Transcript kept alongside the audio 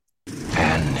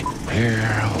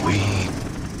Here we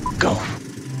go.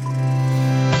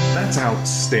 That's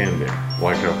outstanding,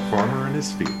 like a farmer in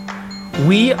his field.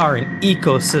 We are an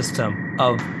ecosystem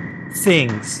of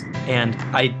things and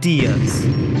ideas.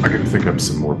 I can think up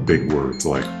some more big words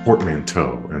like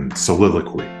portmanteau and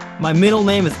soliloquy. My middle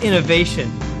name is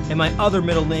Innovation, and my other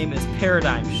middle name is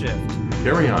Paradigm Shift.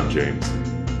 Carry on, James.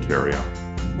 Carry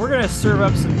on. We're going to serve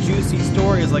up some juicy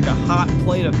stories like a hot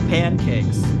plate of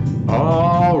pancakes.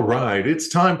 All right, it's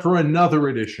time for another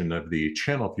edition of the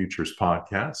Channel Futures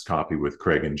podcast, Coffee with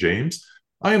Craig and James.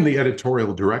 I am the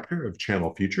editorial director of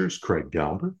Channel Futures, Craig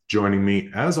Galbert, joining me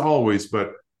as always,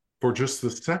 but for just the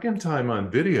second time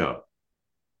on video.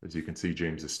 As you can see,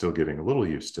 James is still getting a little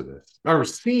used to this. Our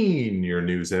senior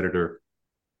news editor,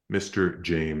 Mr.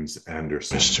 James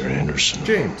Anderson. Mr. Anderson.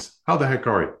 James, how the heck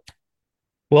are you?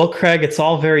 Well, Craig, it's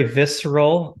all very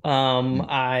visceral.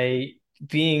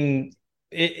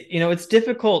 It's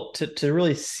difficult to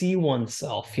really see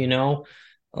oneself,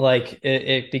 like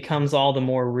it becomes all the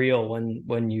more real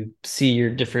when you see your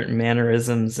different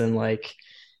mannerisms and like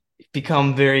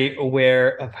become very aware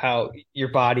of how your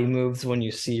body moves when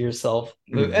you see yourself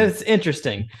move. Mm-hmm. It's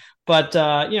interesting, but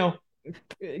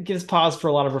it gives pause for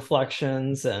a lot of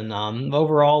reflections, and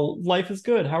overall life is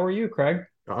good. How are you, Craig?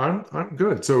 I'm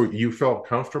good. So you felt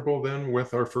comfortable then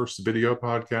with our first video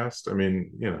podcast? I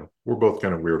mean, we're both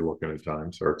kind of weird looking at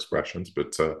times, our expressions,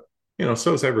 but so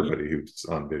is everybody who's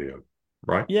on video,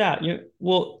 right? Yeah,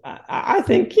 I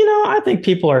think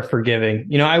people are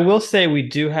forgiving. I will say we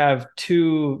do have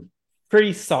two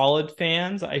pretty solid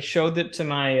fans. I showed it to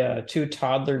my two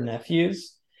toddler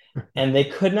nephews, and they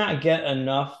could not get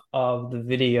enough of the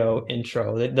video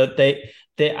intro.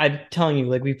 I'm telling you,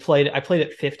 like I played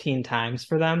it 15 times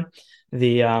for them.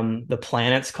 The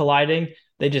planets colliding.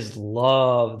 They just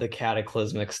love the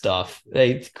cataclysmic stuff.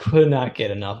 They could not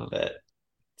get enough of it.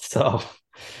 So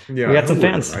Yeah, we got some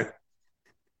fans. right?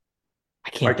 I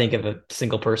can't think of a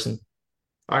single person.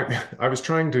 I was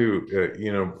trying to,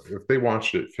 if they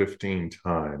watched it 15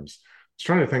 times, I was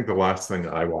trying to think the last thing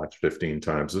I watched 15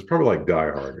 times is probably like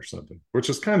Die Hard or something,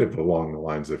 which is kind of along the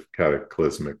lines of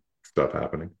cataclysmic stuff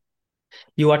happening.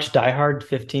 You watched Die Hard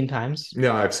 15 times?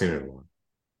 Yeah, I've seen it a lot.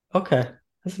 Okay,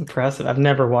 that's impressive. I've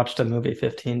never watched a movie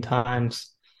 15 times.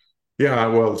 Yeah,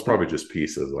 well, it's probably just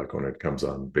pieces, like when it comes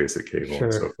on basic cable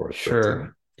and so forth.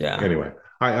 Sure. But, yeah. Anyway,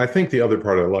 I think the other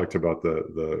part I liked about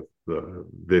the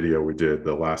video we did,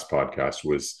 the last podcast,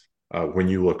 was when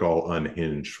you look all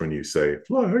unhinged when you say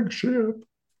flagship.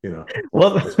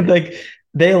 Well, like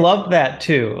they love that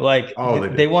too. Like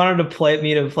they wanted to play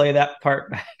that part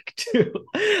back too,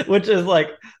 which is like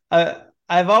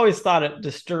I've always thought it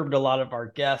disturbed a lot of our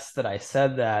guests that I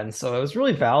said that, and so it was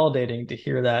really validating to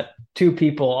hear that two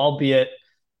people, albeit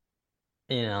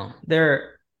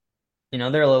they're a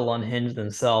little unhinged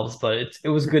themselves, but it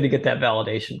was good to get that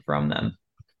validation from them.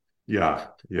 Yeah.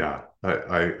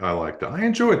 I liked it. I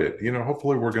enjoyed it.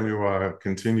 Hopefully we're going to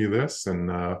continue this, and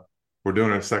we're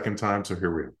doing it a second time, so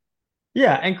here we are.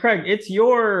 Yeah, and Craig, it's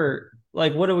your,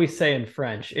 like, what do we say in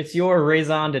French? It's your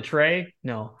raison d'être?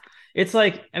 No. It's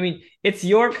like, I mean, it's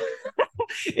your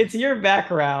it's your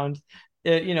background,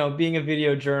 being a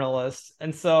video journalist.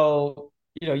 And so,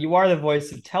 you are the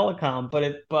voice of telecom,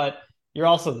 but you're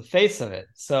also the face of it.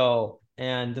 So,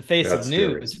 and the face of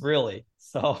news, scary. Really.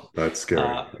 So that's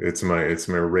scary. It's my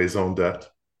raison d'etre.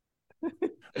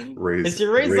 It's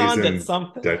your raison d'etre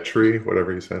something. D'etre,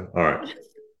 whatever you said. All right.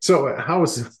 So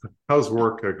how's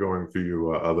work going for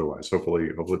you otherwise? Hopefully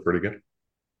pretty good.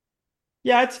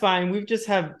 Yeah, it's fine. We've just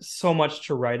have so much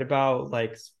to write about,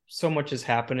 like so much is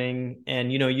happening,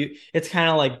 and it's kind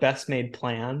of like best made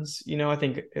plans. I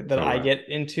think that I get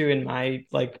into in my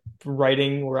like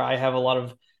writing, where I have a lot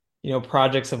of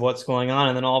projects of what's going on,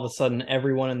 and then all of a sudden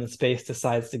everyone in the space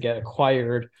decides to get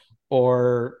acquired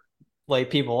or lay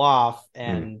people off,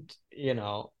 and you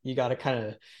gotta kind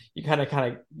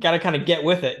of get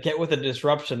with the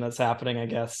disruption that's happening, I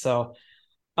guess. So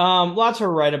lots to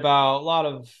write about,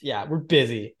 we're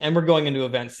busy, and we're going into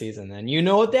event season, and you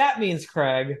know what that means,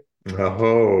 Craig.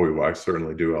 Oh, I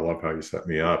certainly do. I love how you set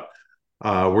me up.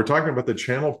 We're talking about the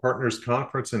Channel Partners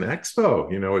Conference and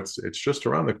Expo. It's just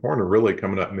around the corner, really,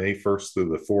 coming up May 1st through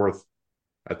the 4th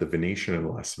at the Venetian in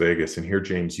Las Vegas. And here,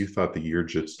 James, you thought the year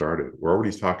just started. We're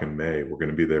already talking May. We're going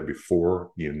to be there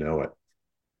before you know it.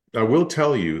 I will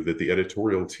tell you that the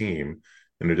editorial team,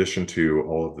 in addition to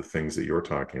all of the things that you're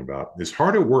talking about, is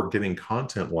hard at work getting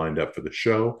content lined up for the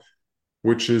show,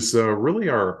 which is really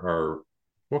our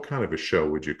what kind of a show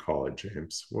would you call it,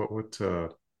 James? What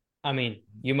I mean,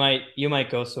 you might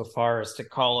go so far as to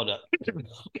call it a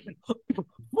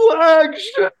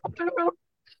flagship.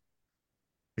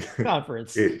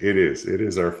 conference. It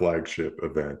is our flagship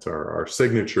event, our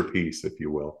signature piece, if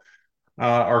you will.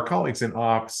 Our colleagues in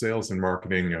ops, sales, and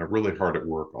marketing are really hard at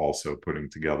work also putting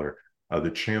together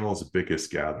the channel's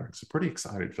biggest gathering. So pretty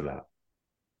excited for that.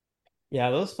 Yeah,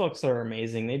 those folks are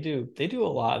amazing. They do a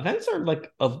lot. Events are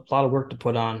like a lot of work to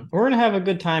put on. We're gonna have a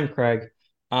good time, Craig.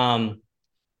 Um,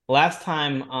 Last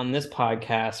time on this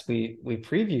podcast, we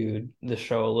previewed the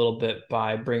show a little bit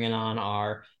by bringing on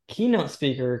our keynote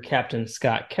speaker, Captain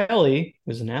Scott Kelly,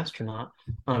 who's an astronaut,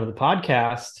 onto the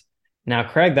podcast. Now,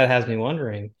 Craig, that has me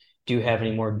wondering, do you have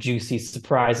any more juicy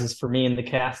surprises for me and the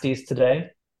casties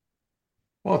today?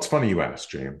 Well, it's funny you ask,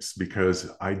 James,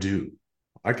 because I do.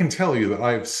 I can tell you that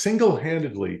I have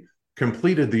single-handedly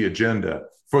completed the agenda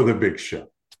for the big show.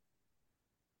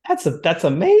 That's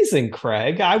amazing,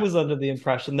 Craig. I was under the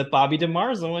impression that Bobby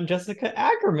DiMarzo and Jessica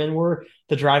Ackerman were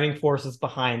the driving forces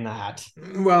behind that.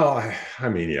 Well, I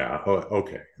mean, yeah,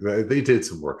 okay, they did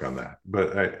some work on that,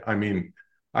 but I mean,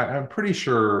 I'm pretty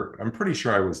sure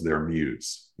I was their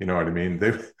muse. You know what I mean?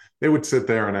 They would sit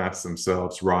there and ask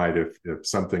themselves, right, if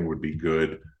something would be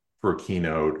good for a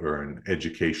keynote or an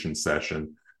education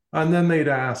session, and then they'd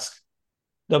ask,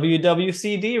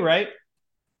 WWCD, right?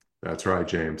 "That's right,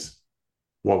 James.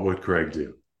 What would Craig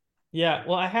do?" Yeah,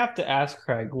 well, I have to ask,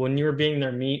 Craig, when you were being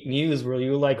their muse, were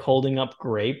you like holding up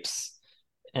grapes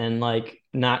and like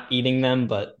not eating them,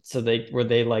 but so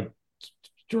they like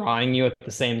drawing you at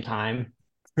the same time?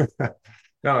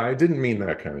 No, I didn't mean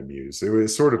that kind of muse. It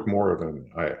was sort of more of an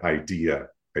idea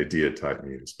type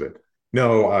muse. But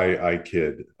no, I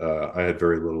kid. I had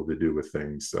very little to do with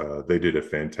things. They did a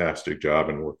fantastic job,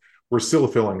 and we're still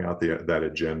filling out that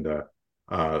agenda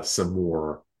some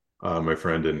more, my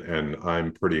friend. And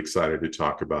I'm pretty excited to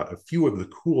talk about a few of the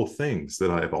cool things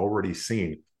that I've already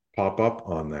seen pop up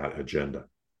on that agenda.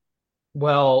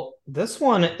 Well, this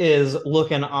one is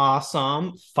looking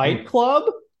awesome. Fight Hmm. Club?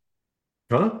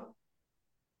 Huh?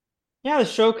 Yeah, the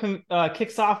show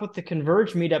kicks off with the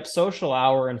Converge Meetup Social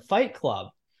Hour and Fight Club.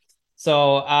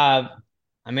 So I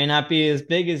may not be as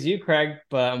big as you, Craig,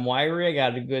 but I'm wiry. I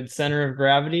got a good center of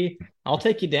gravity. I'll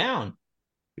take you down.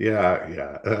 Yeah,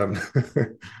 yeah.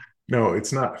 No,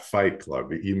 it's not Fight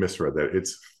Club. You misread that.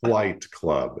 It's Flight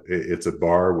Club. It's a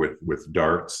bar with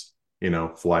darts.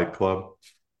 Flight Club.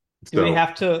 Do we So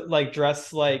have to like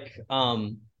dress like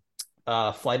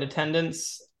flight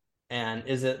attendants? And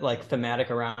is it like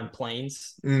thematic around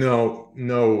planes? no,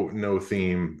 no, no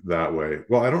theme that way.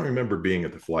 Well, I don't remember being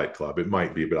at the Flight Club. It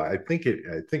might be, but I think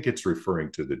it's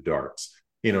referring to the darts.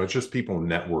 It's just people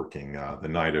networking the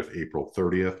night of April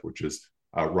 30th, which is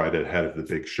right ahead of the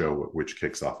big show, which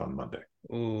kicks off on Monday.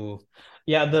 Ooh.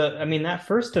 Yeah, I mean that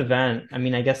first event, I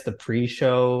mean, I guess the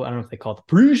pre-show, I don't know if they call it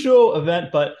the pre-show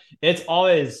event, but it's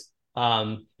always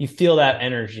you feel that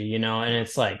energy, and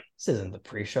it's like this isn't the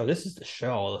pre-show, this is the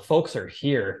show. The folks are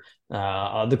here.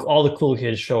 All the cool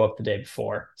kids show up the day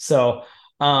before. So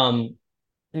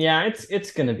yeah,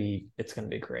 it's gonna be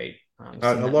great. I Seeing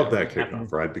that love that networking happen.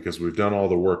 kickoff, right? Because we've done all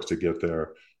the work to get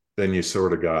there. Then you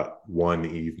sort of got one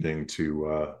evening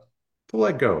to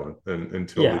let go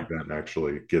until the Yeah. event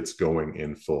actually gets going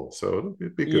in full. So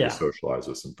it'd be good to Yeah. socialize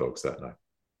with some folks that night.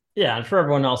 Yeah, and for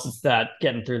everyone else, it's that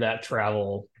getting through that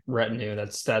travel retinue.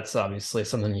 That's obviously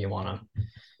something you want to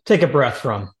take a breath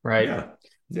from, right? Yeah,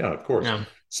 yeah, of course. Yeah.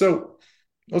 So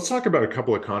let's talk about a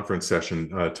couple of conference session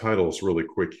titles really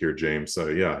quick here, James. So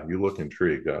yeah, you look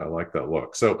intrigued. I like that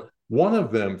look. So one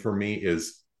of them for me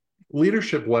is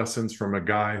leadership lessons from a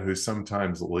guy who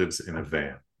sometimes lives in a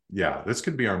van. Yeah, this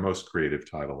could be our most creative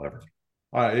title ever.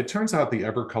 It turns out the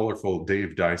ever colorful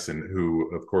Dave Dyson,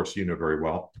 who of course you know very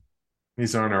well,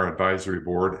 he's on our advisory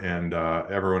board, and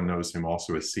everyone knows him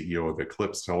also as CEO of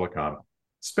Eclipse Telecom.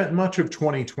 Spent much of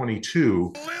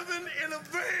 2022 Living in a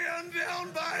van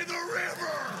down by the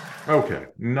river. okay,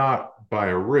 not by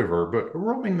a river, but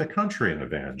roaming the country in a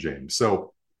van, James.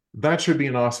 So that should be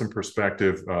an awesome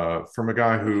perspective from a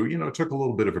guy who, took a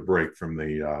little bit of a break from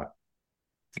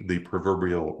the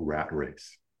proverbial rat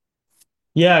race.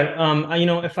 Yeah,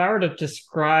 if I were to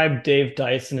describe Dave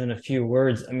Dyson in a few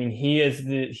words, I mean, he is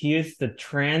the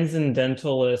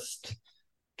transcendentalist.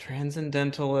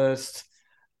 Transcendentalist.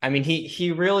 I mean,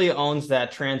 he really owns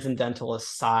that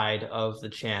transcendentalist side of the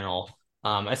channel.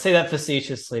 I say that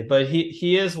facetiously, but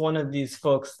he is one of these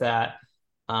folks that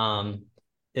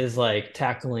is like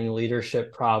tackling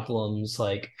leadership problems,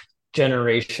 like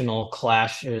generational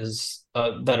clashes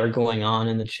that are going on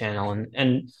in the channel,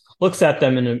 and looks at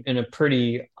them in a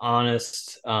pretty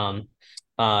honest,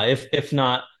 if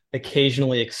not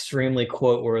occasionally extremely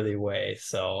quote worthy way.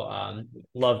 So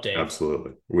love Dave.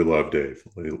 Absolutely. We love Dave.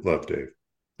 We love Dave.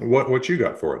 What you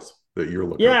got for us that you're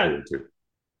looking Yeah, forward to?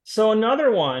 So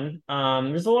another one,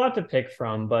 there's a lot to pick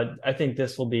from, but I think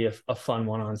this will be a fun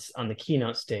one on the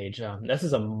keynote stage. This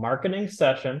is a marketing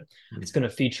session. It's going to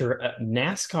feature a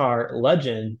NASCAR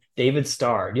legend, David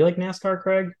Starr. Do you like NASCAR,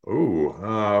 Craig? Oh,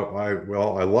 I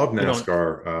love You don't,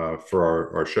 NASCAR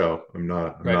for our show. right? I'm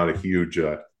not a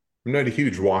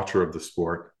huge watcher of the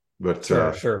sport, but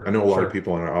Sure, I sure, know a lot of sure.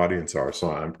 people in our audience are,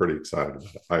 so I'm pretty excited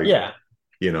about it. Yeah,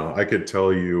 I could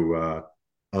tell you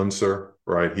Unser,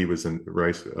 right? He was in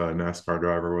race NASCAR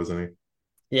driver, wasn't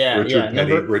he? yeah, yeah.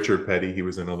 Richard Petty, he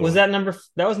was another Was one.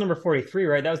 that was number 43,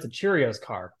 right? That was the Cheerios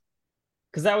car.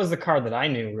 Because that was the car that I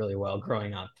knew really well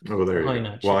growing up. Oh, there you Oh,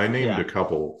 go. Well, I named yeah, a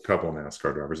couple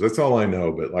NASCAR drivers. That's all I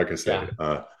know, but like I yeah, say,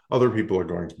 other people are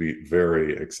going to be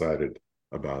very excited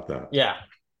about that. yeah.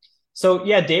 So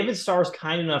yeah, David Starr is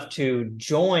kind enough to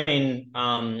join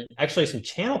actually some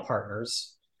channel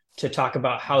partners to talk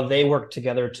about how they work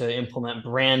together to implement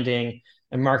branding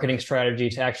and marketing strategy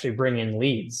to actually bring in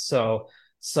leads. So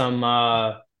some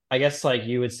I guess like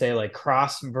you would say like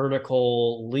cross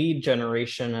vertical lead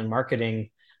generation and marketing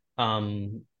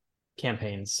um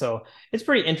campaigns. So it's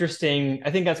pretty interesting.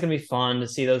 I think that's going to be fun to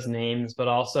see those names, but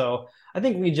also I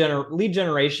think lead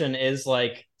generation is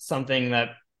like something that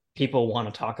people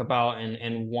want to talk about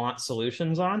and want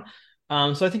solutions on.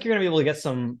 So I think you're going to be able to get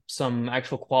some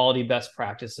actual quality best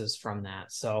practices from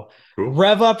that. So Cool.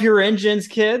 rev up your engines,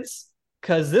 kids,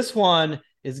 because this one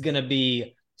is going to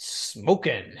be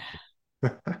smoking.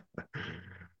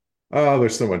 Oh,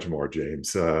 there's so much more,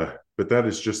 James. But that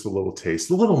is just a little taste,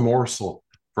 a little morsel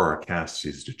for our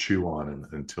casties to chew on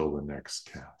until the next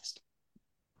cast.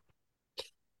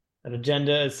 That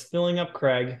agenda is filling up,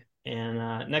 Craig,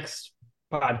 and next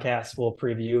podcast we'll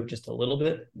preview just a little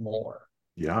bit more.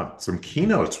 Yeah, some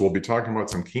keynotes. We'll be talking about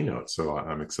some keynotes, so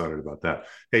I'm excited about that.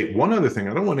 Hey, one other thing,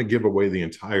 I don't want to give away the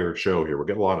entire show here. We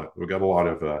got a lot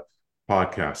of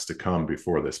podcasts to come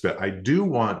before this, but I do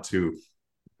want to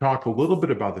talk a little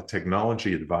bit about the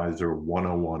Technology Advisor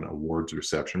 101 Awards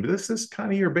reception. This is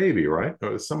kind of your baby, right?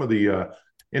 Some of the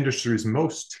industry's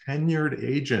most tenured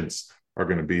agents are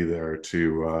going to be there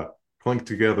to clink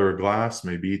together a glass,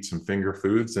 maybe eat some finger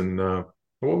foods, and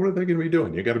what are they going to be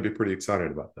doing? You got to be pretty excited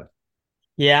about that.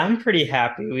 Yeah, I'm pretty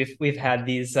happy. We've had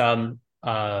these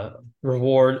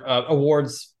reward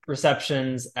awards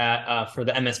receptions at for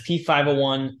the MSP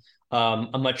 501,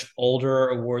 a much older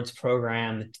awards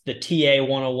program. The TA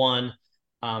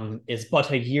 101 is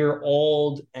but a year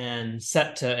old and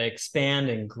set to expand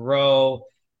and grow.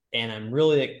 And I'm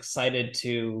really excited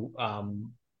to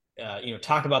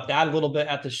talk about that a little bit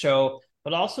at the show,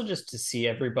 but also just to see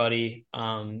everybody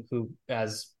who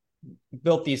has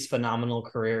built these phenomenal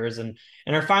careers and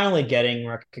are finally getting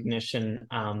recognition.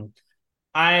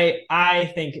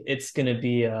 I think it's going to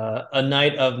be a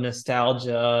night of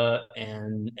nostalgia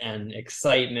and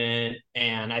excitement,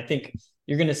 and I think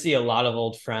you're going to see a lot of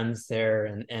old friends there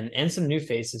and some new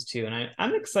faces too. And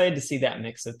I'm excited to see that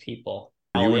mix of people.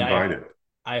 Are you Ollie, invited?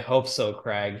 I hope so,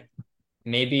 Craig.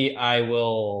 Maybe I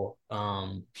will.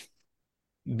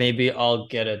 Maybe I'll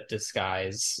get a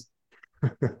disguise.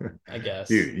 I you guess.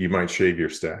 you might shave your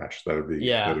stash.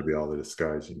 Yeah. That'd be all the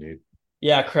disguise you need.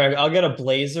 Yeah, Craig, I'll get a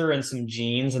blazer and some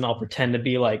jeans and I'll pretend to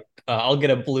be like I'll get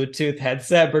a Bluetooth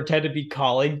headset, pretend to be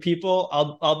calling people.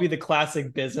 I'll be the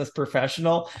classic business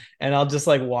professional and I'll just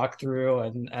like walk through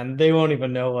and they won't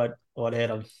even know what hit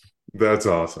them. That's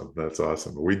awesome. That's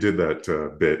awesome. We did that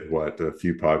bit a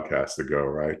few podcasts ago,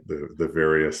 right? The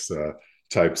various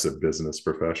types of business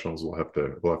professionals. We'll have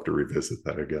to revisit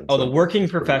that again Oh, the sometime. working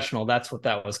That's great. professional, that's what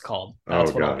that was called. Oh,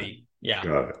 That's what I'll got it. be. Yeah.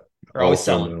 Got it. We're always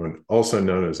selling. Also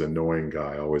known as annoying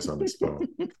guy, always on his phone.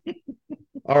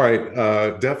 All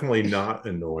right. Definitely not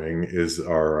annoying is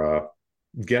our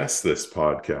guest this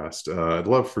podcast. I'd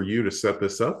love for you to set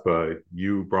this up.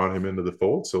 You brought him into the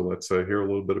fold, so let's hear a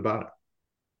little bit about it.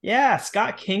 Yeah,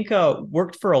 Scott Kinka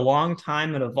worked for a long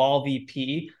time at Evolve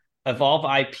IP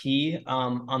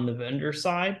on the vendor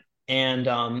side,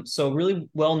 and so really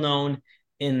well known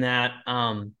in that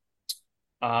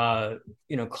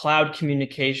cloud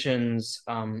communications,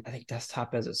 I think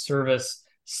desktop as a service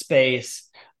space,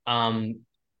 um,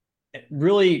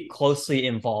 really closely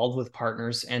involved with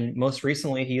partners. And most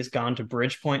recently, he has gone to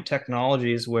Bridgepoint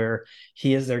Technologies, where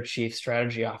he is their chief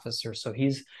strategy officer. So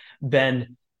he's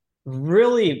been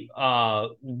really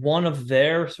one of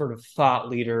their sort of thought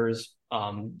leaders,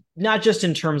 not just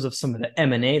in terms of some of the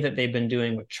M&A that they've been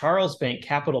doing with Charles Bank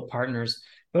Capital Partners,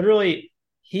 but really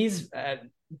he's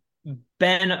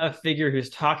been a figure who's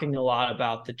talking a lot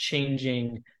about the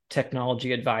changing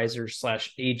technology advisor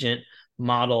slash agent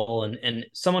model and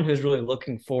someone who's really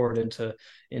looking forward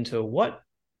into what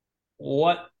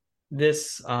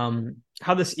this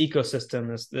how this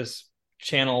ecosystem, this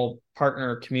channel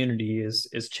partner community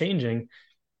is changing.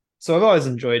 So I've always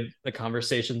enjoyed the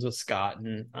conversations with Scott,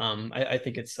 and I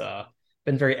think it's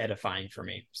been very edifying for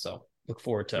me. So look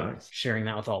forward to sharing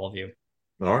that with all of you.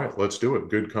 All right, let's do it.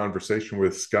 Good conversation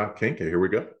with Scott Kinka. Here we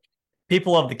go.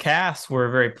 People of the cast, we're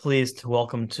very pleased to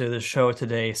welcome to the show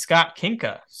today Scott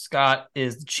Kinka. Scott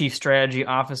is the Chief Strategy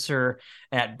Officer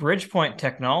at Bridgepoint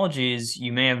Technologies.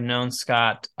 You may have known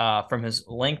Scott from his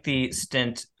lengthy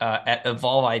stint at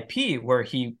Evolve IP, where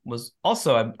he was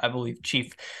also, I believe,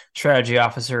 Chief Strategy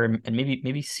Officer and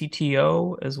maybe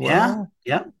CTO as well.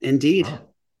 Yeah, indeed.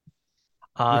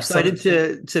 I'm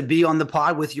excited to be on the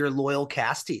pod with your loyal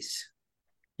casties.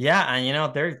 Yeah,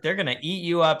 and they're gonna eat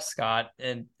you up, Scott,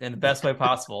 in the best way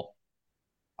possible.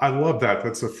 I love that.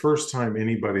 That's the first time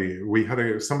we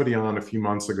had somebody on a few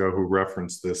months ago who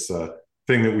referenced this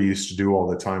thing that we used to do all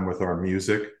the time with our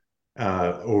music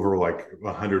over like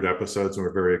 100 episodes, and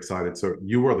we're very excited. So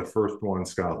you are the first one,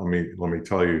 Scott. Let me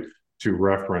tell you, to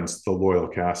reference the loyal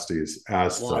casties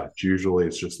as such. Usually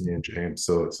it's just me and James.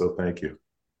 So thank you.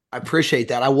 I appreciate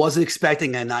that. I wasn't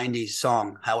expecting a 90s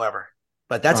song, however.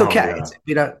 But that's okay.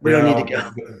 Yeah. We don't need to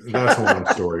go. That's a long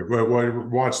story.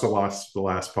 Watch the last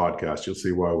podcast. You'll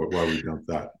see why we dumped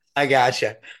that. I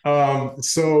gotcha.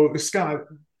 So Scott,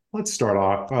 let's start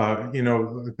off. I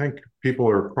think people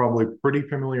are probably pretty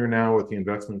familiar now with the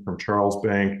investment from Charles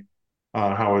Bank,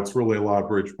 how it's really allowed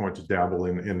Bridgepoint to dabble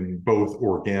in both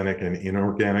organic and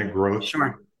inorganic growth.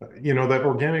 Sure. That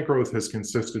organic growth has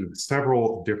consisted of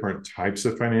several different types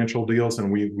of financial deals, and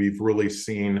we've really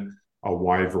seen a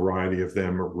wide variety of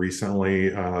them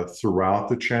recently throughout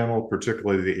the channel,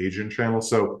 particularly the agent channel.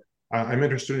 So I'm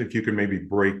interested if you could maybe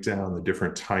break down the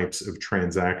different types of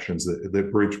transactions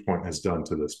that Bridgepoint has done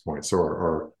to this point, so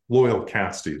our loyal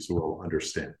casties will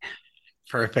understand.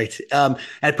 Perfect. I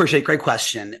appreciate it. Great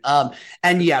question.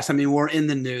 And yes, we're in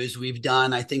the news. We've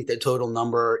done, I think the total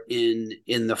number in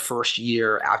the first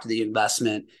year after the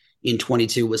investment in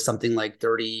 22 was something like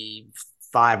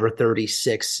 35 or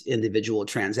 36 individual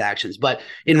transactions. But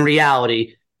in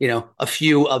reality, a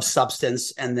few of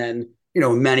substance, and then,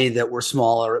 many that were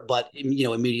smaller, but,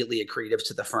 immediately accretive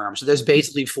to the firm. So there's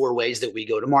basically 4 ways that we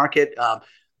go to market.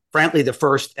 Frankly, the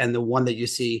first and the one that you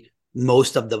see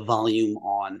most of the volume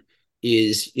on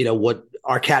is, what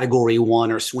our category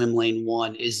 1 or swim lane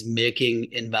 1 is,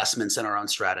 making investments in our own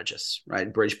strategists,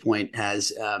 right? Bridgepoint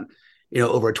has,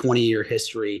 over a 20-year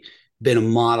history, been a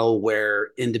model where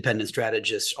independent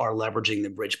strategists are leveraging the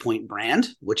Bridgepoint brand,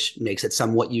 which makes it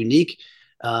somewhat unique,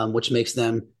 which makes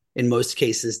them, in most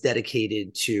cases,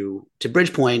 dedicated to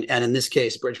Bridgepoint. And in this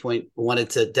case, Bridgepoint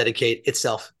wanted to dedicate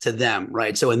itself to them,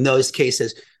 right? So in those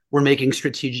cases, we're making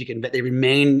they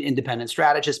remain independent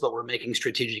strategists, but we're making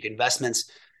strategic investments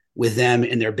with them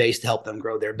in their base to help them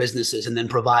grow their businesses, and then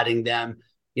providing them,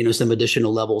 some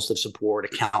additional levels of support,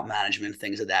 account management,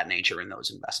 things of that nature in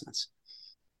those investments.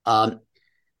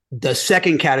 The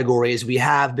second category is we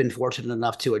have been fortunate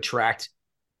enough to attract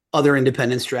other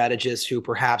independent strategists who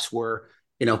perhaps were,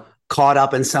 caught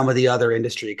up in some of the other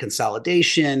industry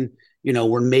consolidation,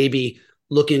 were maybe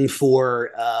looking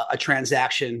for a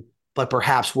transaction, but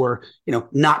perhaps we're,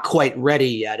 not quite ready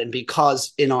yet. And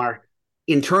because in our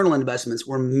internal investments,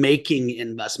 we're making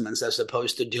investments as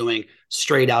opposed to doing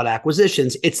straight out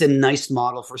acquisitions, it's a nice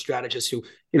model for strategists who,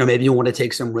 maybe you want to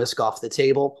take some risk off the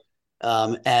table,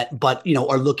 but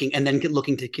are looking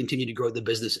to continue to grow the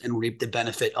business and reap the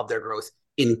benefit of their growth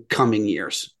in coming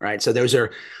years, right? So those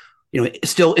are,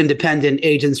 still independent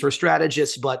agents for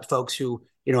strategists, but folks who,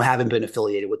 haven't been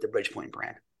affiliated with the Bridgepoint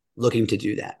brand, looking to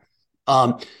do that.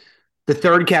 The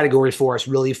third category for us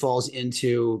really falls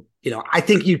into, I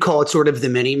think you'd call it sort of the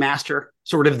mini master,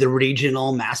 sort of the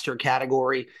regional master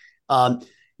category.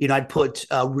 I'd put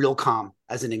Realcomm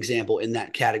as an example in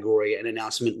that category, an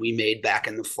announcement we made back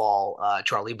in the fall,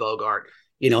 Charlie Bogart,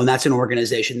 and that's an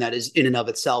organization that is in and of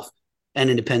itself an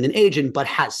independent agent, but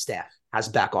has staff, has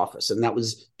back office. And that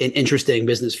was an interesting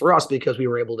business for us because we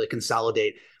were able to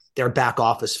consolidate their back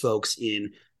office folks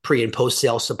in pre and post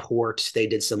sale support. They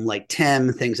did some like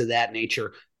TEM, things of that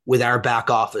nature with our back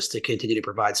office to continue to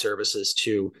provide services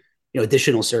to,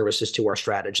 additional services to our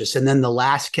strategists. And then the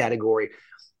last category,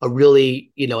 a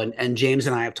really, and James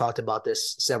and I have talked about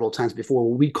this several times before,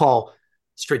 what we call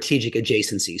strategic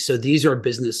adjacency. So these are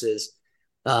businesses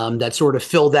that sort of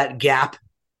fill that gap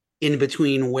in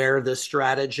between where the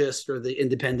strategist or the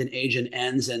independent agent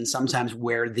ends and sometimes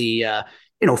where the,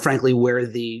 frankly, where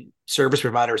the service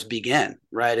providers begin,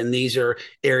 right? And these are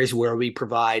areas where we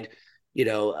provide,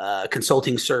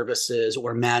 consulting services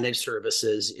or managed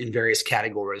services in various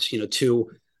categories,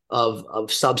 to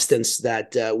of substance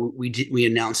that we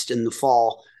announced in the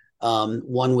fall.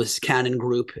 One was Cannon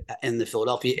Group in the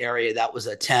Philadelphia area. That was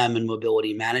a TEM and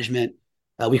mobility management.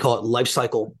 We call it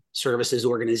Lifecycle Services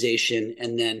Organization.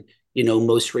 And then,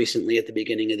 most recently at the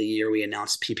beginning of the year, we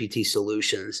announced PPT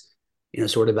Solutions,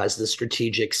 sort of as the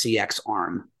strategic CX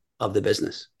arm of the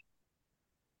business.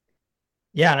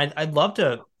 Yeah, and I'd love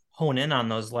to hone in on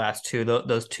those last two,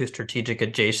 those two strategic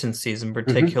adjacencies in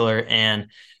particular, and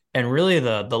really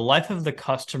the life of the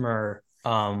customer,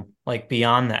 like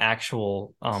beyond the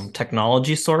actual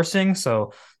technology sourcing.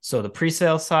 So the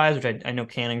pre-sale side, which I know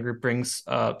Cannon Group brings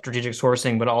strategic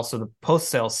sourcing, but also the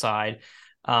post-sale side.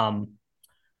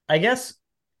 I guess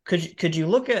could you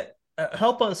look at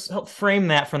help frame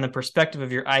that from the perspective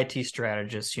of your IT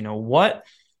strategist?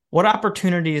 What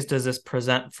opportunities does this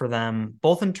present for them,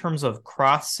 both in terms of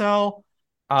cross-sell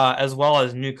as well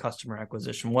as new customer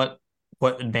acquisition? What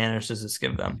advantage does this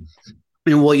give them?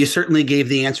 Well, you certainly gave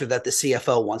the answer that the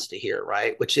CFO wants to hear,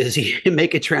 right? Which is you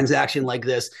make a transaction like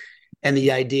this, and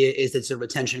the idea is it's a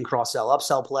retention, cross-sell,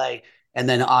 upsell play, and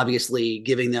then obviously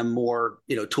giving them more,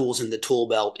 tools in the tool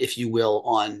belt, if you will,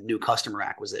 on new customer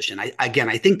acquisition.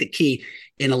 I think the key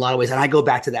in a lot of ways, and I go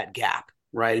back to that gap,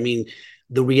 right? I mean,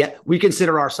 we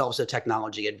consider ourselves a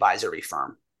technology advisory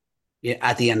firm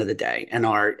at the end of the day, and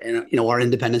our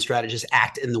independent strategists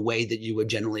act in the way that you would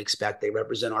generally expect. They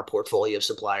represent our portfolio of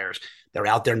suppliers. They're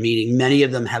out there meeting. Many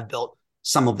of them have built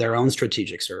some of their own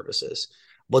strategic services.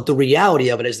 But the reality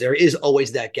of it is there is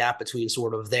always that gap between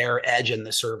sort of their edge and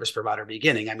the service provider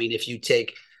beginning. I mean,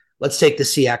 let's take the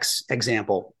CX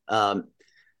example.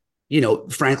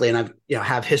 Frankly, and I've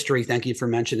have history. Thank you for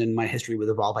mentioning my history with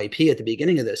Evolve IP at the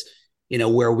beginning of this.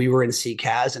 Where we were in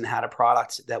CCaaS and had a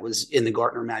product that was in the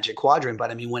Gartner Magic Quadrant.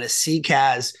 But I mean, when a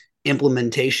CCaaS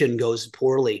implementation goes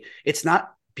poorly, it's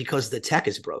not because the tech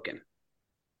is broken.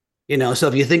 So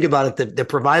if you think about it, the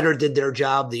provider did their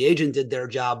job, the agent did their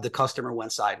job, the customer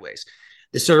went sideways.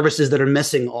 The services that are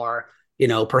missing are,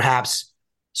 perhaps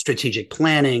strategic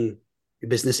planning,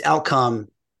 business outcome.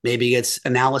 Maybe it's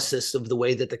analysis of the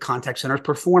way that the contact center is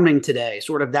performing today,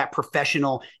 sort of that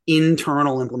professional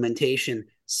internal implementation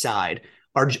side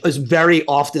is very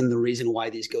often the reason why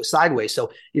these go sideways.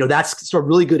 So, that's sort of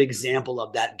really good example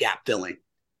of that gap filling.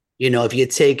 If you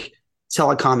take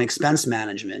telecom expense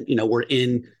management,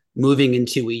 we're moving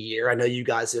into a year. I know you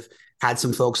guys have had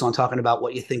some folks on talking about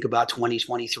what you think about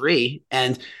 2023.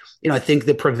 And, I think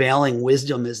the prevailing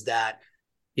wisdom is that,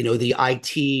 the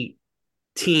IT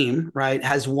team, right,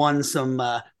 has won some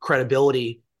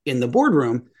credibility in the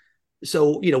boardroom.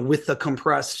 So, with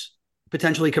the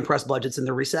potentially compressed budgets in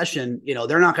the recession,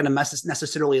 they're not going to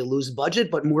necessarily lose budget,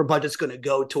 but more budget's going to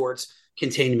go towards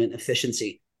containment,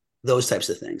 efficiency, those types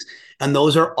of things. And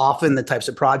those are often the types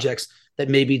of projects that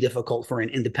may be difficult for an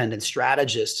independent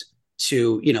strategist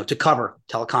to cover.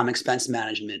 Telecom expense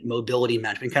management, mobility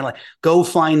management, kind of like, go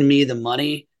find me the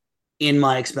money in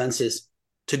my expenses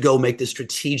to go make the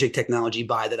strategic technology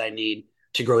buy that I need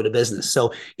to grow the business.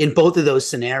 So in both of those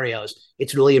scenarios,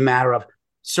 it's really a matter of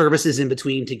services in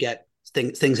between to get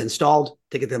things installed,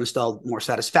 to get them installed more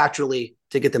satisfactorily,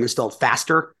 to get them installed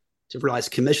faster, to realize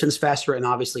commissions faster, and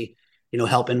obviously,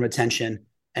 help in retention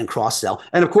and cross-sell.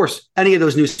 And of course, any of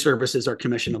those new services are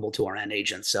commissionable to our end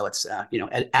agents. So it's,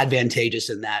 advantageous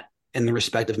in the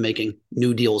respect of making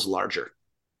new deals larger.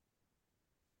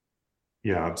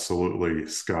 Yeah, absolutely,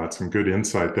 Scott. Some good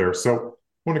insight there. So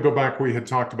I want to go back. We had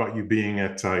talked about you being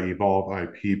at Evolve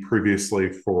IP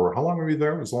previously for how long were you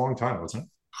there? It was a long time, wasn't it?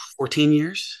 14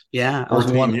 years. Yeah.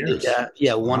 14 years.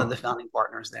 One of the founding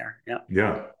partners there. Yeah.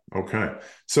 Yeah. Okay.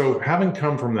 So having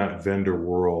come from that vendor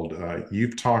world,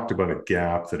 you've talked about a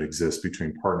gap that exists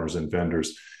between partners and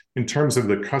vendors in terms of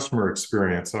the customer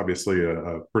experience. Obviously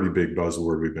a pretty big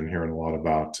buzzword we've been hearing a lot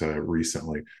about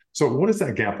recently. So what does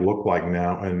that gap look like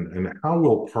now, and how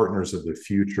will partners of the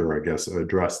future, I guess,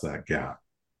 address that gap?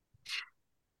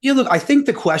 Yeah, look, I think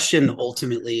the question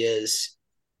ultimately is,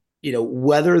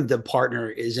 whether the partner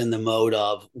is in the mode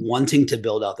of wanting to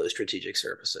build out those strategic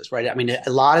services, right? I mean,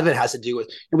 a lot of it has to do with,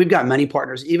 and we've got many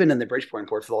partners, even in the Bridgepoint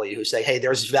portfolio, who say, hey,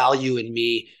 there's value in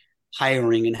me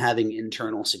hiring and having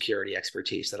internal security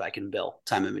expertise that I can bill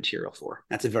time and material for.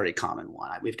 That's a very common one.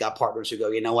 We've got partners who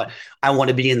go, you know what, I want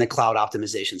to be in the cloud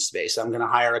optimization space. So I'm going to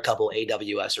hire a couple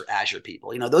AWS or Azure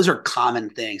people. Those are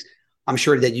common things. I'm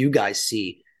sure that you guys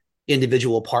see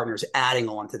individual partners adding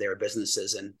on to their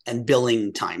businesses and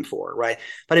billing time for, right?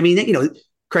 But I mean,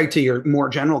 Craig, to your more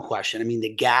general question, I mean,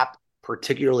 the gap,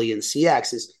 particularly in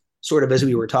CX, is sort of as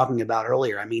we were talking about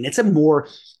earlier. I mean, it's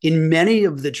in many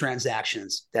of the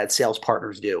transactions that sales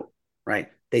partners do, right?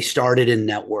 They started in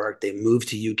network. They moved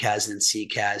to UCaaS and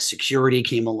CCaaS. Security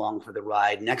came along for the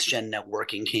ride. Next-gen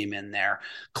networking came in there.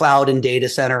 Cloud and data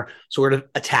center sort of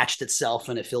attached itself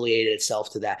and affiliated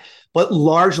itself to that. But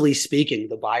largely speaking,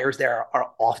 the buyers there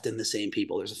are often the same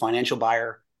people. There's a financial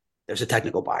buyer. There's a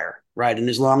technical buyer, right? And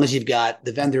as long as you've got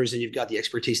the vendors and you've got the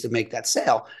expertise to make that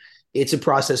sale, it's a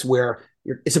process where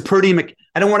it's a pretty,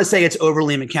 I don't want to say it's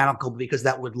overly mechanical because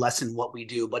that would lessen what we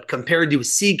do, but compared to a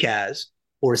CCaaS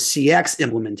or CX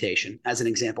implementation, as an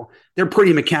example, they're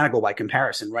pretty mechanical by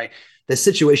comparison, right? The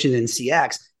situation in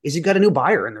CX is you've got a new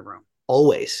buyer in the room,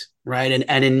 always, right?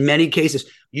 And in many cases,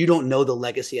 you don't know the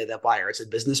legacy of that buyer. It's a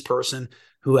business person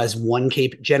who has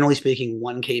generally speaking,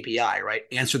 one KPI, right?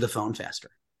 Answer the phone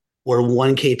faster. Or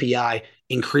one KPI,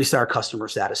 increase our customer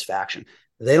satisfaction.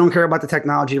 They don't care about the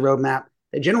technology roadmap.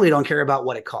 They generally don't care about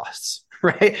what it costs,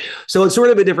 right? So it's sort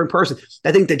of a different person.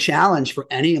 I think the challenge for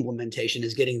any implementation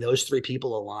is getting those three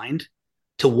people aligned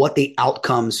to what the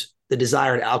outcomes, the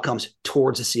desired outcomes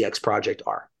towards a CX project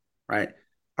are, right?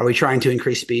 Are we trying to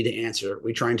increase speed to answer? Are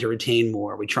we trying to retain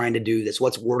more? Are we trying to do this?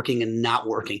 What's working and not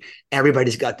working?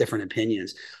 Everybody's got different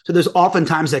opinions. So there's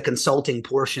oftentimes a consulting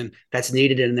portion that's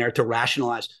needed in there to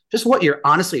rationalize just what you're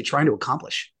honestly trying to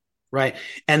accomplish, right?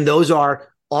 And those are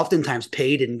oftentimes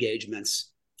paid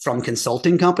engagements from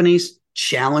consulting companies,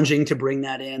 challenging to bring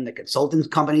that in. The consulting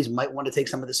companies might want to take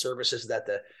some of the services that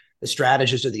the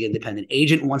strategist or the independent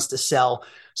agent wants to sell.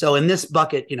 So in this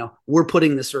bucket, we're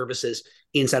putting the services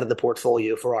inside of the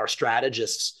portfolio for our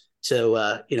strategists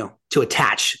to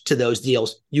attach to those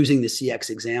deals using the CX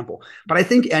example. But I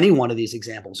think any one of these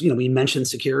examples, we mentioned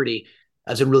security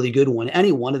as a really good one.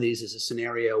 Any one of these is a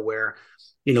scenario where,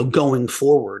 going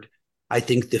forward, I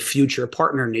think the future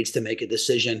partner needs to make a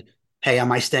decision. Hey,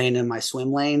 am I staying in my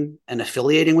swim lane and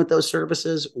affiliating with those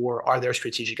services, or are there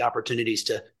strategic opportunities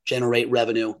to generate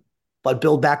revenue, but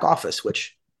build back office,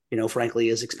 which, frankly,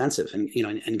 is expensive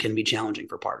and can be challenging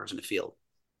for partners in the field.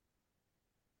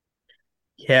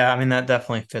 Yeah, I mean, that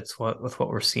definitely fits with what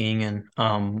we're seeing. And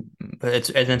but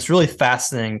it's really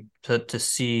fascinating to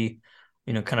see,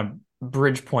 kind of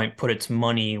Bridgepoint put its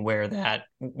money where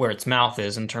its mouth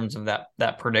is in terms of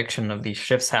that prediction of these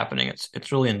shifts happening.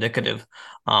 It's really indicative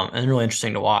and really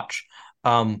interesting to watch.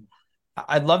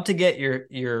 I'd love to get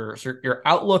your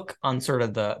outlook on sort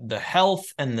of the health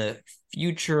and the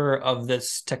future of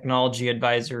this technology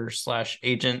advisor /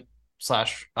 agent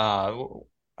 /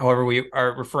 however we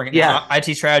are referring it now,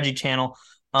 IT strategy channel.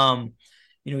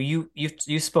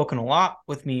 You've spoken a lot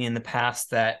with me in the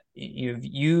past that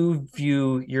you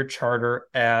view your charter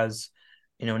as,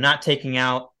 not taking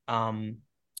out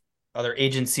other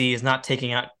agencies, not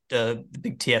taking out the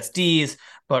big TSDs,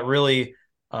 but really,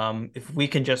 if we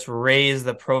can just raise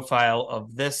the profile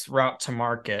of this route to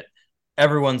market,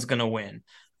 everyone's going to win.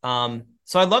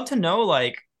 So I'd love to know,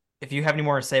 if you have any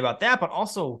more to say about that, but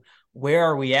also where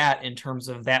are we at in terms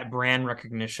of that brand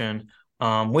recognition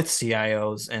with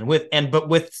CIOs but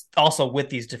with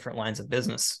these different lines of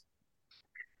business?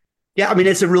 Yeah, I mean,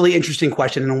 it's a really interesting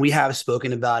question, and we have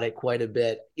spoken about it quite a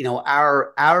bit.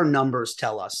 Our numbers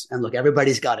tell us, and look,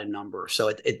 everybody's got a number, so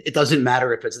it doesn't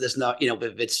matter if it's this,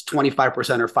 if it's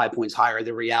 25% or 5 points higher.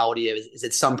 The reality is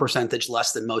it's some percentage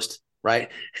less than most, right?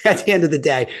 At the end of the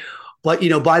day, but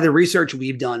by the research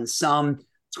we've done, some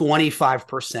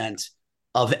 25%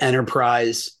 of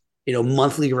enterprise,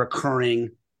 monthly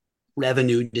recurring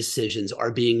revenue decisions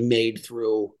are being made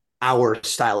through our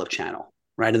style of channel,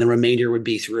 right? And the remainder would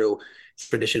be through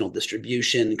traditional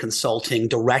distribution, consulting,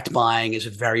 direct buying is a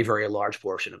very, very large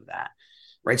portion of that,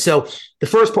 right? So the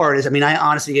first part is, I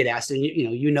honestly get asked,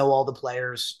 and all the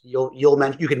players.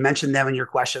 You can mention them in your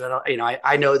question.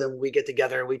 I know them. We get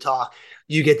together, we talk.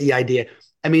 You get the idea.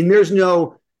 There's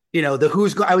no. I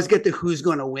always get the who's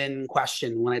going to win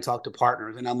question when I talk to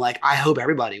partners. And I'm like, I hope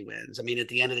everybody wins. At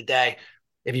the end of the day,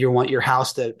 if you want your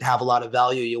house to have a lot of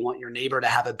value, you want your neighbor to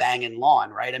have a banging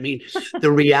lawn, right?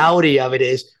 The reality of it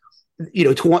is,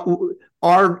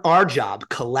 our job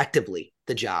collectively,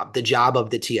 the job of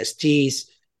the TSDs,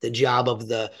 the job of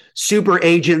the super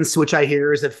agents, which I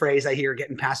hear is a phrase I hear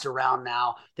getting passed around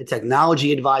now, the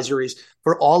technology advisories,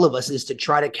 for all of us is to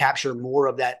try to capture more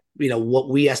of that, what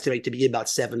we estimate to be about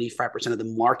 75% of the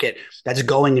market that's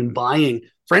going and buying,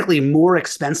 frankly, more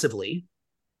expensively,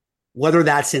 whether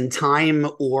that's in time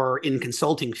or in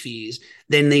consulting fees,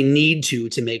 than they need to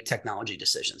make technology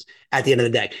decisions at the end of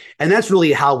the day. And that's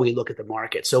really how we look at the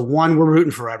market. So one, we're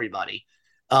rooting for everybody.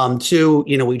 Two,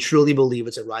 we truly believe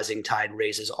it's a rising tide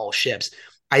raises all ships.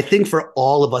 I think for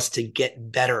all of us to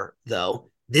get better, though,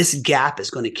 this gap is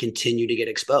going to continue to get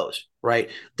exposed, right?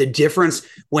 The difference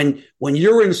when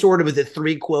you're in sort of the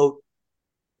 3-quote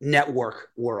network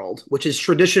world, which is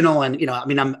traditional. And, I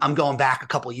mean, I'm going back a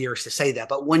couple of years to say that,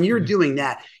 but when you're doing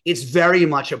that, it's very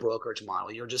much a brokerage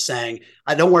model. You're just saying,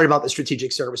 I don't worry about the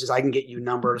strategic services. I can get you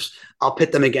numbers. I'll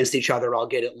pit them against each other. I'll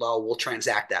get it low. We'll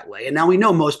transact that way. And now we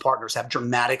know most partners have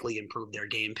dramatically improved their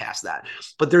game past that,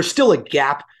 but there's still a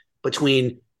gap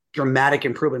between dramatic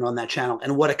improvement on that channel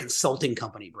and what a consulting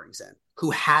company brings in, who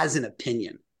has an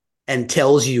opinion and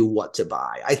tells you what to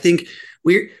buy. I think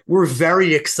we're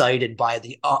very excited by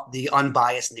the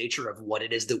unbiased nature of what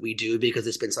it is that we do, because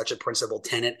it's been such a principal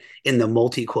tenet in the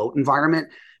multi-quote environment.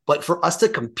 But for us to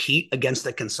compete against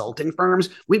the consulting firms,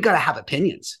 we've got to have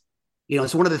opinions.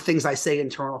 It's one of the things I say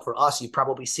internal for us. You've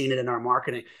probably seen it in our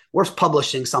marketing. We're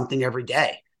publishing something every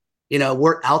day.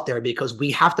 We're out there because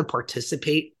we have to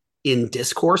participate in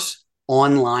discourse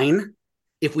online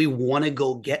if we want to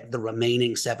go get the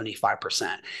remaining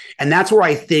 75%. And that's where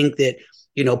I think that,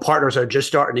 partners are just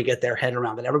starting to get their head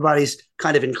around it. Everybody's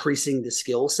kind of increasing the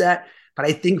skill set. But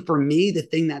I think for me, the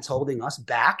thing that's holding us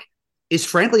back is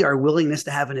frankly our willingness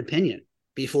to have an opinion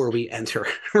before we enter,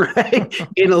 right?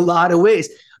 In a lot of ways.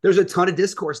 There's a ton of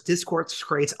discourse. Discourse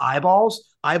creates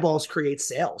eyeballs. Eyeballs create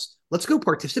sales. Let's go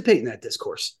participate in that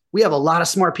discourse. We have a lot of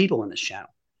smart people in this channel.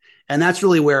 And that's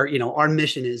really where, our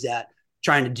mission is at,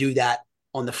 trying to do that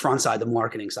on the front side, the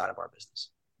marketing side of our business.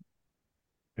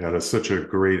 Yeah, that's such a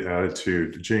great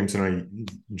attitude. James and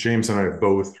I have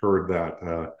both heard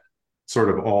that sort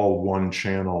of all one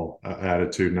channel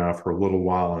attitude now for a little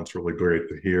while. And it's really great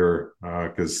to hear,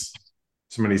 because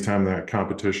so many times that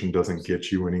competition doesn't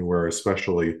get you anywhere,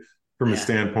 especially from a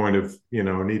standpoint of,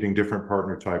 needing different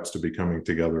partner types to be coming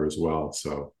together as well.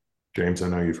 So James, I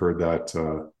know you've heard that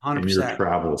in your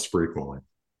travels frequently.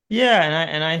 Yeah.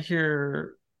 And I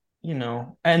hear,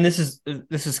 and this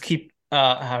is keep,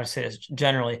 how to say this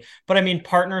generally, but I mean,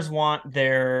 partners want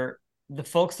the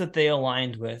folks that they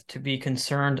aligned with to be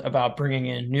concerned about bringing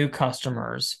in new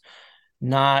customers,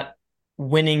 not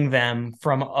winning them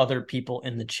from other people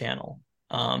in the channel.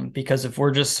 Because if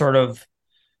we're just sort of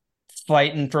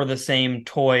fighting for the same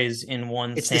toys in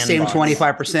one it's sandbox, the same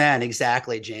 25%.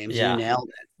 Exactly, James. You nailed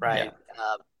it. Right.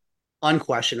 Yeah.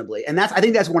 Unquestionably. And I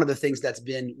think that's one of the things that's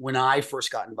been, when I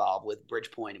first got involved with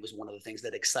Bridgepoint, it was one of the things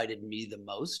that excited me the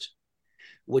most,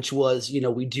 which was,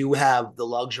 we do have the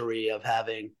luxury of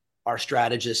having our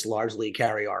strategists largely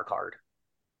carry our card,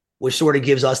 which sort of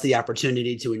gives us the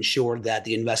opportunity to ensure that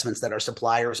the investments that our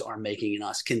suppliers are making in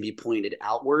us can be pointed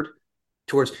outward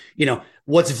towards,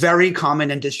 what's very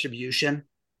common in distribution,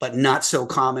 but not so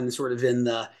common sort of in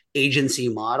the agency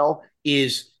model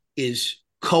is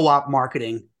co-op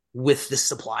marketing with the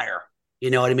supplier. You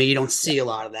know what I mean? You don't see a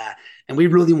lot of that. And we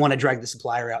really want to drag the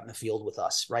supplier out in the field with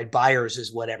us, right? Buyers is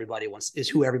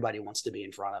who everybody wants to be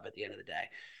in front of at the end of the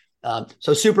day.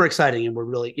 So super exciting. And we're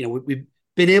really, we've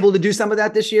been able to do some of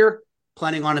that this year,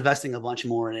 planning on investing a bunch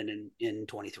more in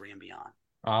 23 and beyond.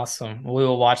 Awesome. We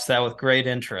will watch that with great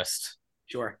interest.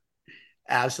 Sure.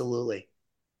 Absolutely.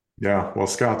 Yeah. Well,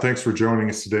 Scott, thanks for joining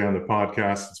us today on the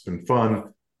podcast. It's been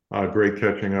fun. Great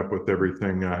catching up with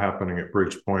everything happening at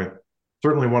Bridgepoint.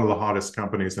 Certainly one of the hottest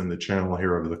companies in the channel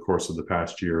here over the course of the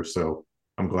past year. So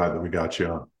I'm glad that we got you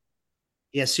on.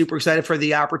 Yeah, super excited for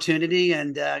the opportunity.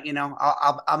 And, I'm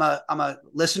a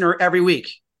listener every week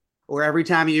or every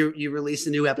time you release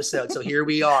a new episode. So here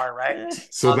we are, right?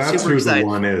 So that's who excited. The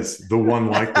one is, the one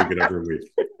like we get every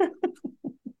week.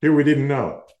 Here we didn't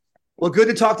know. Well, good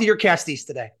to talk to your casties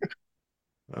today.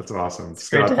 That's awesome. It's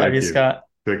Scott, great to have you, Scott.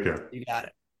 Take care. You got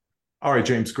it. All right,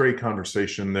 James, great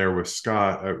conversation there with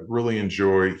Scott. I really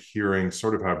enjoy hearing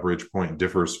sort of how Bridgepoint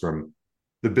differs from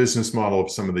the business model of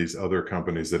some of these other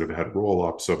companies that have had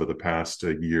roll-ups over the past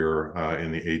year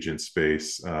in the agent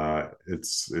space.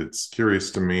 It's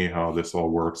curious to me how this all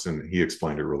works, and he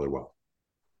explained it really well.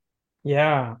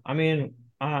 Yeah, I mean,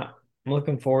 I'm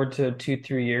looking forward to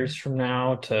 2-3 years from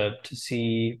now to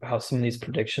see how some of these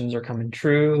predictions are coming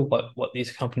true, what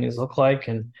these companies look like,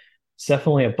 and it's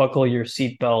definitely a buckle your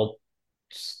seatbelt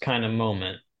kind of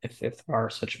moment, if there are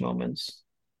such moments.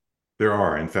 There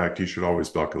are. In fact, you should always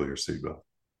buckle your seatbelt.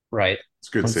 Right. It's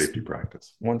good safety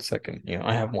practice. 1 second.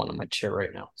 I have one on my chair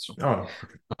right now. So. Oh,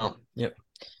 okay. Yep.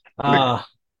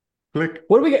 Click.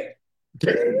 What do we get?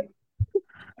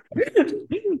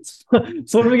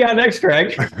 So what do we got next,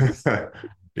 Craig?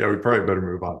 Yeah, we probably better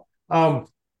move on.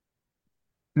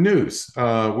 News.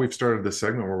 We've started this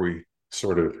segment where we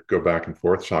sort of go back and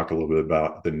forth, talk a little bit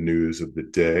about the news of the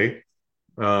day.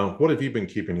 What have you been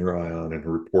keeping your eye on and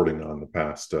reporting on the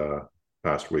past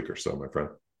week or so, my friend?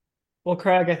 Well,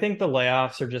 Craig, I think the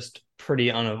layoffs are just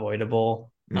pretty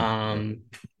unavoidable.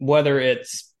 Whether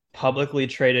it's publicly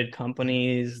traded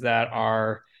companies that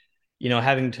are,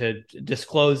 having to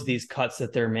disclose these cuts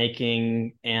that they're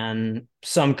making, and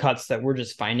some cuts that we're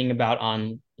just finding about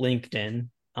on LinkedIn.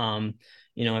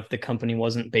 If the company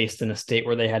wasn't based in a state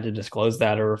where they had to disclose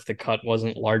that, or if the cut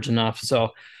wasn't large enough. So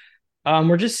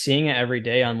we're just seeing it every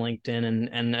day on LinkedIn,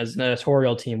 and as an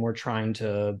editorial team, we're trying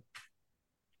to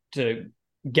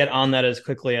get on that as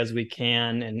quickly as we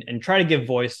can, and try to give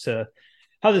voice to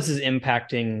how this is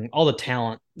impacting all the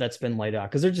talent that's been laid off,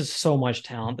 because there's just so much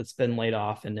talent that's been laid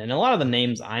off, and a lot of the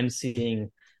names I'm seeing,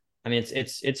 I mean,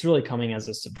 it's really coming as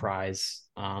a surprise,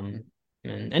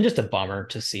 and just a bummer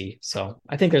to see. So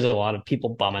I think there's a lot of people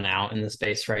bumming out in the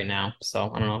space right now.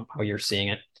 So I don't know how you're seeing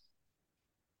it.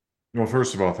 Well,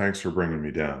 first of all, thanks for bringing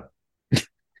me down.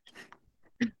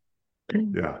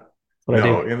 Yeah.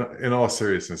 No, in all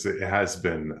seriousness, it has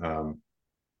been a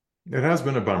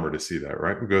bummer to see that,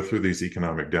 right? We go through these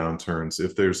economic downturns.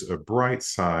 If there's a bright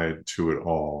side to it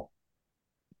all,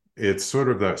 it's sort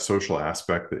of that social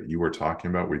aspect that you were talking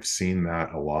about. We've seen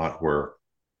that a lot, where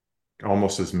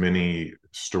almost as many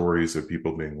stories of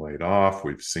people being laid off.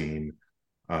 We've seen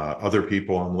other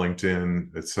people on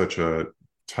LinkedIn. It's such a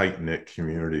tight-knit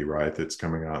community, right? That's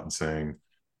coming out and saying,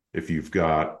 if you've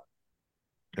got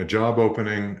a job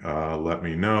opening, let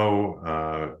me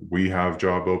know. We have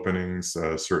job openings,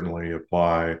 certainly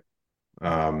apply.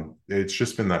 It's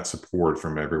just been that support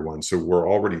from everyone. So we're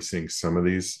already seeing some of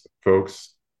these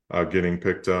folks getting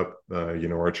picked up.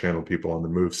 Our channel people on the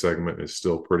Move segment is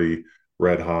still pretty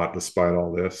red hot despite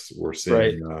all this. We're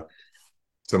seeing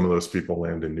some of those people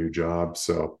land a new job.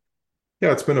 So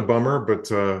yeah, it's been a bummer,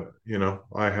 but I'm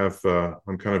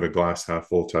kind of a glass half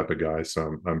full type of guy,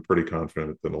 so I'm pretty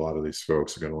confident that a lot of these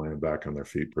folks are going to land back on their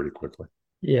feet pretty quickly.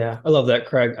 Yeah, I love that,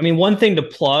 Craig. I mean, one thing to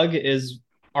plug is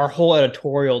our whole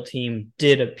editorial team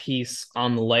did a piece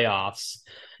on the layoffs,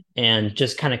 and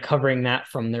just kind of covering that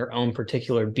from their own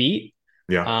particular beat.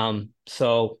 Yeah.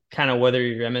 So kind of whether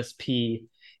you're MSP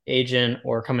agent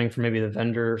or coming from maybe the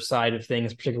vendor side of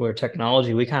things, particular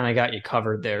technology, we kind of got you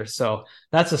covered there. So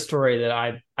that's a story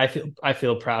that I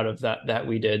feel proud of that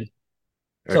we did.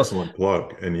 Excellent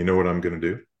plug. And you know what I'm going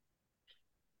to do?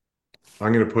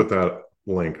 I'm going to put that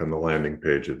link on the landing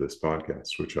page of this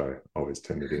podcast, which I always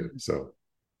tend to do. So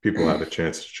people have a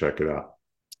chance to check it out.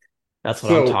 That's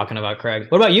what I'm talking about, Craig.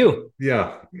 What about you?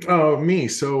 Yeah. Me.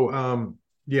 So,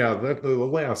 yeah, the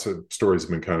layoffs stories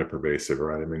have been kind of pervasive,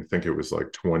 right? I mean, I think it was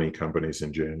like 20 companies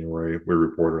in January. We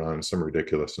reported on some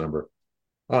ridiculous number.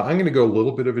 I'm going to go a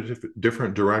little bit of a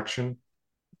different direction.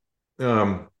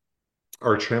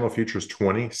 Our channel features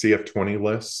 20 CF20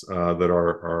 lists that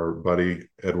our buddy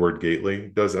Edward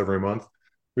Gately does every month.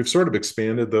 We've sort of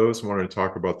expanded those. I wanted to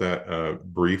talk about that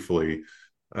briefly.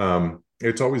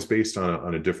 It's always based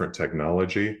on a different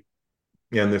technology.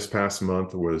 And this past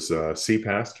month was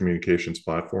CPaaS, Communications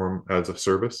Platform as a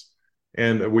Service.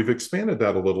 And we've expanded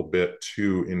that a little bit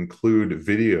to include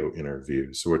video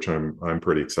interviews, which I'm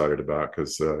pretty excited about,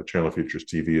 because Channel Features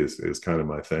TV is kind of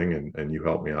my thing, and you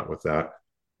helped me out with that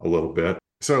a little bit.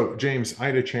 So, James, I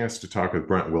had a chance to talk with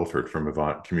Brent Wilford from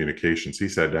Avant Communications. He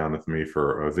sat down with me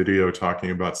for a video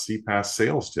talking about CPaaS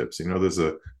sales tips. There's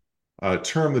a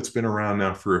term that's been around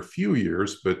now for a few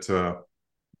years, but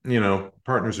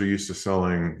partners are used to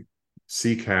selling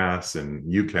CCaaS and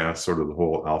UCaaS, sort of the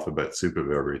whole alphabet soup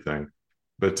of everything.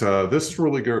 But this is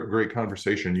really great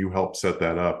conversation. You helped set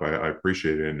that up. I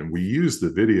appreciate it. And we use the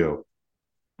video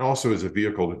also as a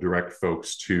vehicle to direct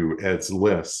folks to Ed's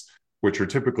lists, which are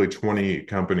typically 20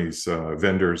 companies,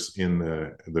 vendors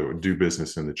that do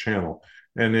business in the channel.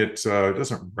 And it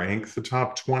doesn't rank the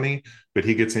top 20, but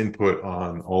he gets input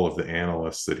on all of the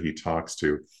analysts that he talks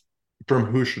to from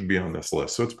who should be on this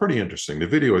list. So it's pretty interesting. The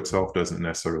video itself doesn't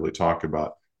necessarily talk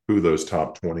about who those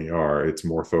top 20 are. It's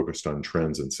more focused on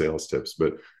trends and sales tips.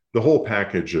 But the whole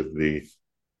package of the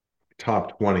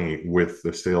top 20 with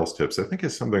the sales tips, I think,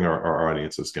 is something our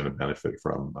audience is going to benefit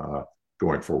from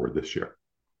going forward this year.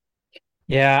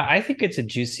 Yeah, I think it's a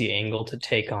juicy angle to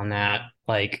take on that.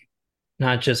 Like,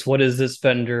 not just what is this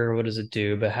vendor, what does it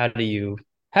do, but how do you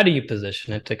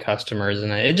position it to customers?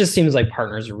 And it just seems like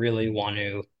partners really want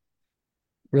to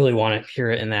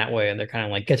hear it in that way. And they're kind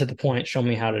of like, get to the point, show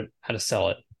me how to sell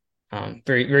it.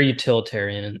 Very, very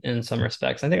utilitarian in some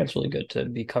respects. I think it's really good to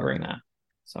be covering that.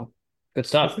 So good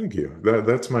stuff. Thank you.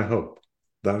 That's my hope.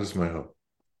 That is my hope.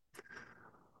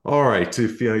 All right.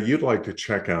 If you'd like to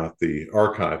check out the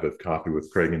archive of Coffee with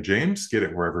Craig and James, get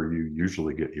it wherever you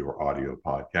usually get your audio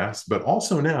podcasts, but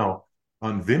also now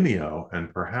on Vimeo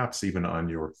and perhaps even on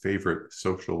your favorite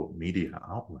social media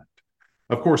outlet.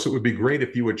 Of course, it would be great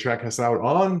if you would check us out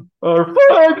on our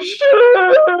flagship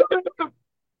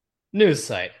news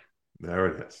site. There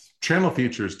it is.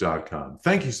 Channelfeatures.com.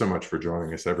 Thank you so much for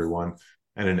joining us, everyone.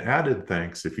 And an added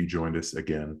thanks if you joined us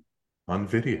again on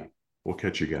video. We'll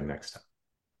catch you again next time.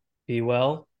 Be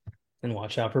well and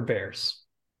watch out for bears.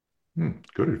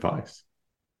 Good advice.